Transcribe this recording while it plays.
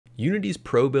Unity's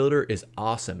ProBuilder is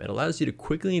awesome. It allows you to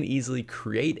quickly and easily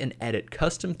create and edit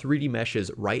custom 3D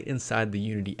meshes right inside the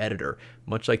Unity editor,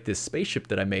 much like this spaceship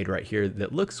that I made right here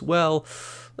that looks, well,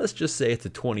 let's just say it's a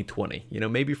 2020. You know,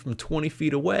 maybe from 20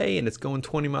 feet away and it's going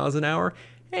 20 miles an hour.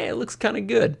 Hey, it looks kind of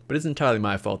good, but it's entirely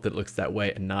my fault that it looks that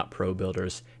way and not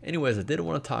ProBuilder's. Anyways, I did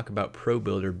want to talk about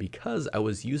ProBuilder because I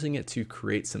was using it to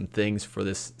create some things for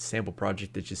this sample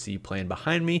project that you see playing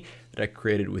behind me that I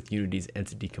created with Unity's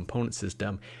entity component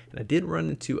system. And I did run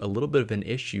into a little bit of an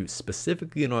issue,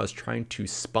 specifically when I was trying to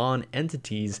spawn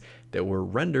entities that were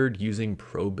rendered using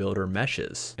ProBuilder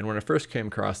meshes. And when I first came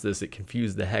across this, it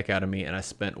confused the heck out of me, and I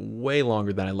spent way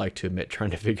longer than I like to admit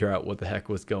trying to figure out what the heck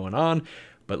was going on.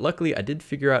 But luckily I did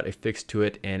figure out a fix to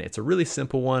it, and it's a really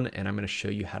simple one, and I'm going to show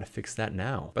you how to fix that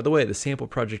now. By the way, the sample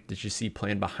project that you see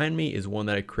playing behind me is one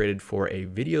that I created for a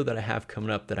video that I have coming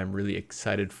up that I'm really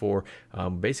excited for.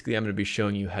 Basically, I'm going to be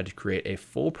showing you how to create a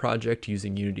full project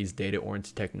using Unity's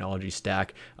data-oriented technology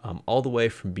stack, all the way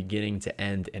from beginning to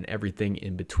end and everything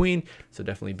in between. So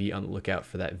definitely be on the lookout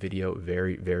for that video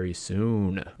very, very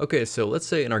soon. Okay, so let's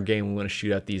say in our game we want to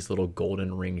shoot out these little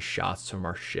golden ring shots from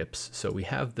our ships. So we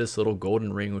have this little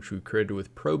golden ring which we created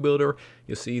with ProBuilder.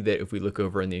 You'll see that if we look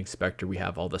over in the inspector, we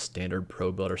have all the standard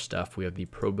ProBuilder stuff. We have the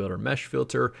ProBuilder mesh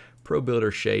filter,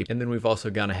 ProBuilder shape, and then we've also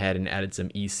gone ahead and added some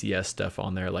ECS stuff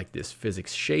on there like this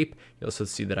physics shape. You also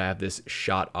see that I have this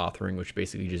shot authoring, which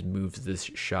basically just moves this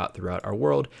shot throughout our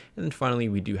world. And then finally,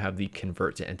 we do have the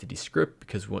convert to entity script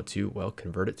because we want to, well,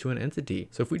 convert it to an entity.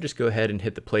 So if we just go ahead and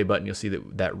hit the play button, you'll see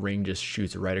that that ring just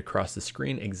shoots right across the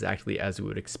screen exactly as we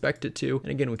would expect it to.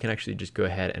 And again, we can actually just go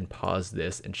ahead and pause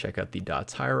this and check out the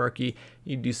dots hierarchy.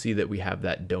 You do see that we have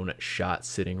that donut shot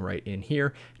sitting right in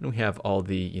here, and we have all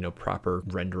the, you know, proper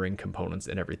rendering components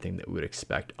and everything that we would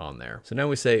expect on there. So now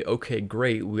we say, okay,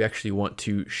 great, we actually want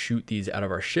to shoot these out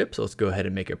of our ship. So let's go ahead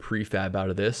and make a prefab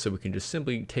out of this. So we can just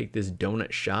simply take this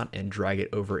donut shot and drag it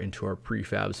over into our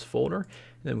prefabs folder.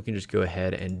 And then we can just go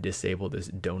ahead and disable this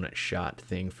donut shot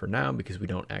thing for now because we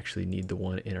don't actually need the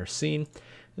one in our scene.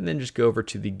 And then just go over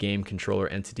to the game controller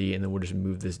entity, and then we'll just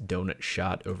move this donut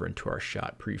shot over into our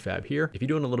shot prefab here. If you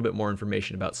want a little bit more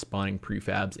information about spawning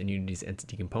prefabs in Unity's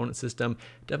entity component system,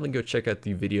 definitely go check out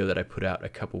the video that I put out a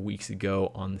couple weeks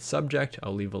ago on the subject.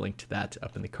 I'll leave a link to that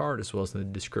up in the card as well as in the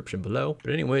description below.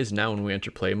 But anyways, now when we enter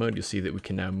play mode, you'll see that we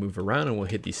can now move around, and we'll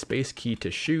hit the space key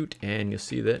to shoot, and you'll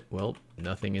see that, well,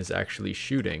 nothing is actually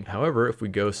shooting. However, if we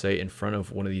go, say, in front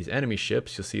of one of these enemy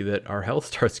ships, you'll see that our health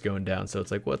starts going down. So it's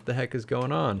like, what the heck is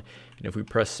going on? And if we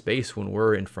press space when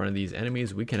we're in front of these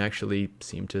enemies, we can actually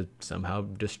seem to somehow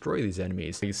destroy these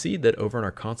enemies. You can see that over on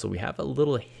our console, we have a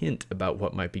little hint about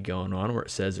what might be going on where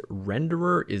it says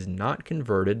renderer is not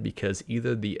converted because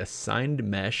either the assigned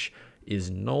mesh is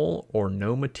null or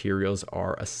no materials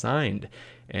are assigned.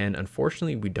 And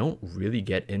unfortunately, we don't really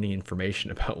get any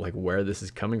information about like where this is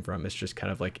coming from. It's just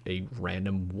kind of like a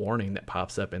random warning that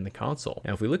pops up in the console.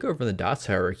 Now, if we look over in the dots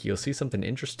hierarchy, you'll see something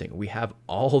interesting. We have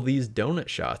all these donut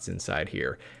shots inside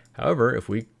here. However, if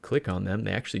we click on them,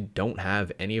 they actually don't have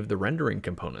any of the rendering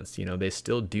components. You know, they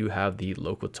still do have the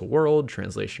local to world,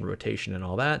 translation, rotation, and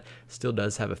all that. Still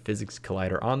does have a physics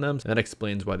collider on them. So that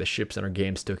explains why the ships in our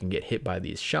game still can get hit by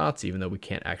these shots, even though we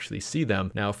can't actually see them.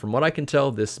 Now, from what I can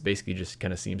tell, this basically just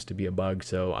kind of seems to be a bug.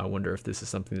 So I wonder if this is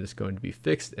something that's going to be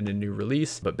fixed in a new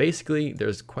release. But basically,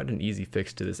 there's quite an easy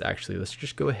fix to this actually. Let's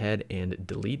just go ahead and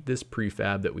delete this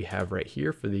prefab that we have right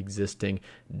here for the existing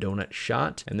donut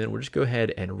shot. And then we'll just go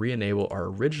ahead and re-enable our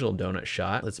original donut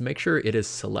shot. Let's make sure it is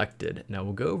selected. Now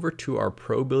we'll go over to our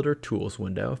ProBuilder tools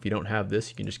window. If you don't have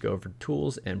this, you can just go over to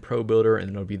tools and ProBuilder,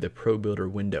 and it'll be the ProBuilder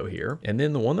window here. And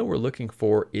then the one that we're looking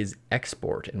for is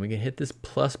export, and we can hit this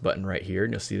plus button right here,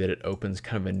 and you'll see that it opens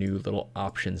kind of a new little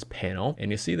options panel. And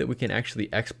you'll see that we can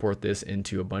actually export this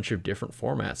into a bunch of different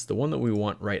formats. The one that we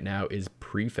want right now is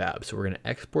prefab. So we're going to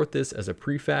export this as a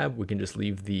prefab. We can just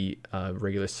leave the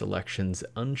regular selections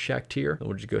unchecked here. And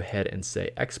we'll just go ahead and say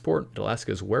export. It'll ask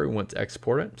us where we want to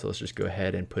export it. So let's just go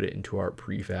ahead and put it into our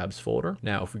prefabs folder.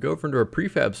 Now, if we go over into our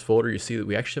prefabs folder, you see that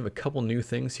we actually have a couple new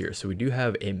things here. So we do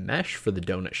have a mesh for the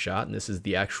donut shot, and this is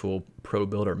the actual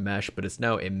ProBuilder mesh, but it's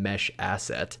now a mesh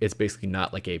asset. It's basically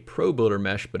not like a ProBuilder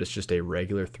mesh, but it's just a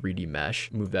regular 3D mesh.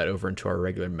 Move that over into our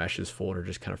regular meshes folder,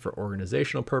 just kind of for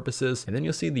organizational purposes. And then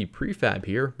you'll see the prefab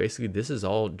here. Basically, this is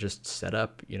all just set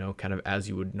up, you know, kind of as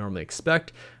you would normally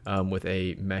expect, with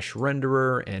a mesh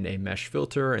renderer and a mesh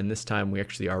filter. And this time we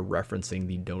actually are referencing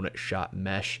the donut shot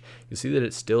mesh. You see that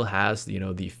it still has, you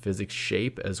know, the physics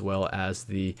shape as well as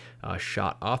the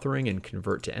shot authoring and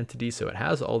convert to entity. So it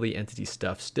has all the entity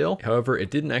stuff still. However,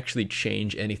 it didn't actually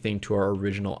change anything to our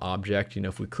original object.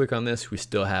 If we click on this, we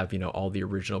still have, all the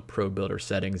original ProBuilder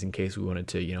settings in case we wanted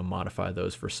to, modify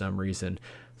those for some reason.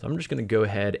 So I'm just going to go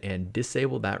ahead and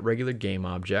disable that regular game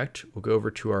object. We'll go over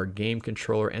to our game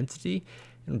controller entity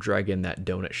and drag in that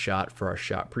donut shot for our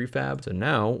shot prefab. So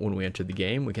now when we enter the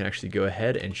game, we can actually go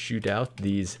ahead and shoot out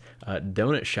these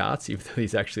donut shots, even though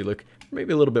these actually look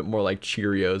maybe a little bit more like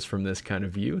Cheerios from this kind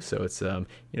of view. So it's,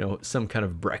 some kind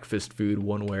of breakfast food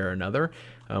one way or another.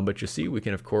 But you'll see we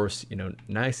can, of course,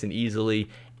 nice and easily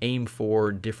aim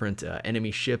for different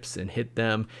enemy ships and hit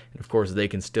them. And of course, they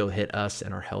can still hit us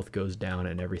and our health goes down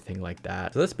and everything like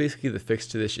that. So that's basically the fix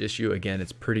to this issue. Again,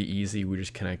 it's pretty easy. We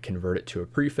just kind of convert it to a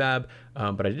prefab.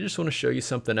 But I just want to show you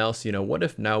something else. What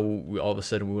if now all of a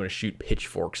sudden we want to shoot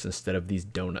pitchforks instead of these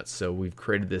donuts? So we've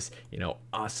created this,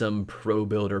 awesome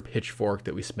ProBuilder pitchfork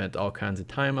that we spent all kinds of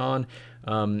time on.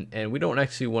 And we don't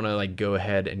actually want to go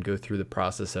ahead and go through the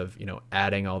process of,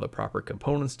 adding all the proper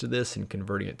components to this and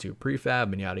converting it to a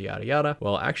prefab and yada, yada, yada.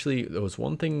 Well, actually, there was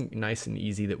one thing nice and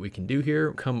easy that we can do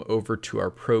here. Come over to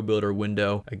our ProBuilder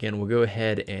window. Again, we'll go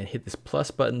ahead and hit this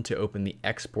plus button to open the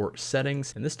export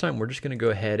settings. And this time we're just going to go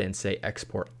ahead and say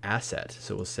export asset.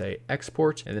 So we'll say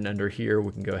export, and then under here,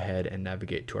 we can go ahead and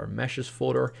navigate to our meshes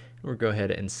folder. We'll go ahead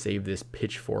and save this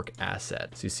pitchfork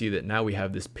asset. So you see that now we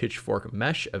have this pitchfork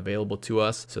mesh available to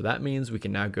us. So that means we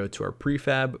can now go to our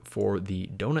prefab for the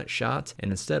donut shot.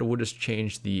 And instead we'll just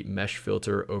change the mesh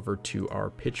filter over to our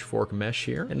pitchfork mesh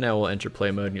here. And now we'll enter play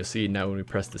mode, and you'll see now when we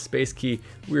press the space key,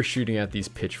 we're shooting at these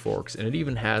pitchforks. And it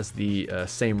even has the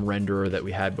same renderer that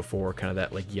we had before, kind of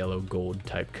that yellow gold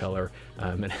type color.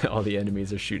 And all the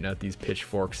enemies are shooting at these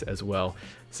pitchforks as well.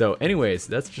 So anyways,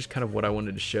 that's just kind of what I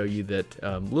wanted to show you, that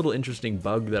little interesting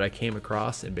bug that I came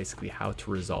across and basically how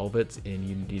to resolve it in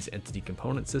Unity's entity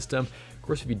component system. Of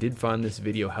course, if you did find this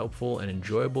video helpful and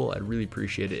enjoyable, I'd really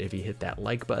appreciate it if you hit that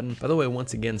like button. By the way,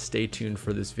 once again, stay tuned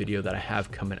for this video that I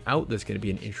have coming out. There's going to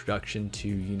be an introduction to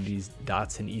Unity's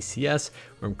dots in ECS,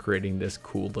 where I'm creating this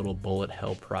cool little bullet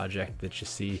hell project that you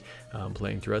see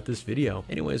playing throughout this video.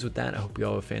 Anyways, with that, I hope you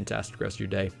all have a fantastic rest of your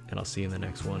day, and I'll see you in the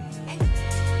next one.